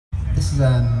This is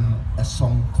a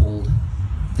song called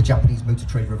The Japanese Motor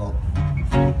Trade Revolt.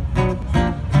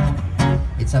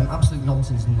 It's absolute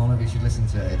nonsense and none of you should listen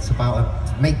to it. It's about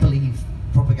a make-believe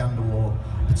propaganda war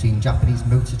between Japanese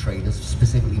motor traders,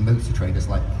 specifically motor traders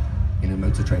like, you know,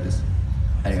 motor traders.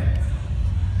 Anyway.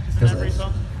 Is it every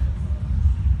song?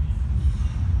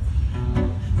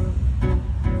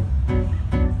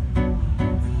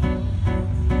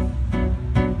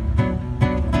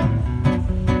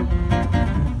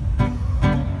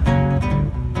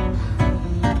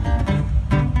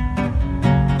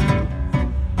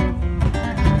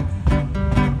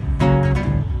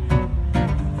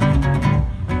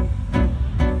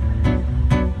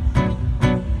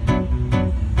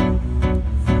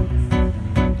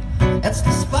 It's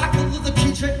the sparkle of the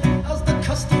keychain as the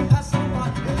custom pass on by.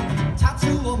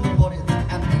 Tattoo on the body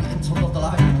and the intel of the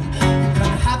line. You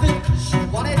can have it because you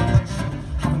want it, but you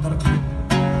haven't got a clue.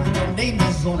 Your name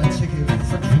is on a ticket,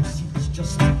 front row seat is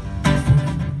just for you.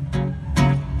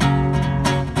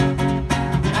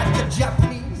 At the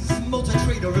Japanese motor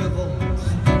trader revolt.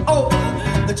 Oh,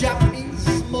 the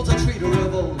Japanese motor trader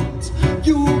revolt.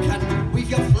 You can wave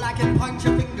your flag and point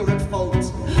your finger at fault.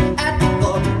 At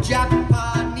the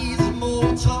Japanese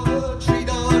motor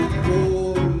trader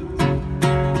revolt.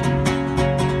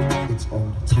 It's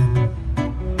on time.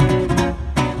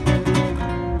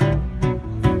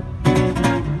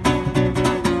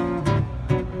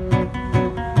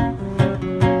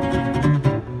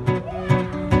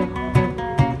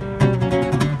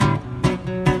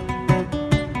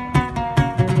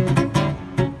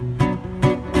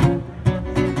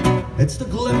 It's the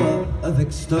glimmer of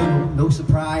external, no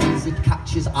surprise, it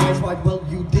catches eyes wide. Well,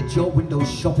 you did your window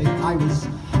shopping, I was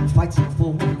fighting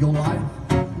for your life.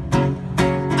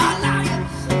 Our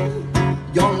lives,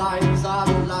 your lives, our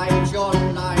lives, your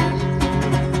lives.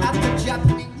 At the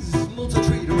Japanese motor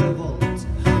trader revolt.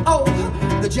 Oh,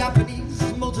 the Japanese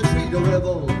motor trader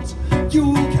revolt.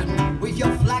 You can wave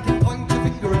your flag and point your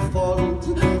finger at fault.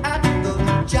 At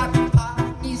the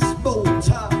Japanese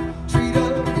motor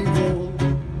trader revolt.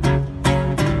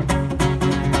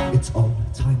 It's on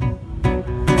time.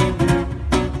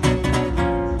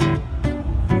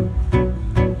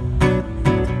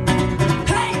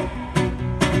 Hey!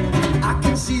 I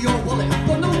can see your wallet,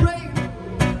 but no rain.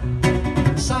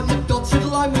 Sign the dotted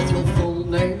line with your full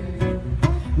name.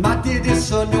 My dear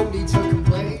sir, no need to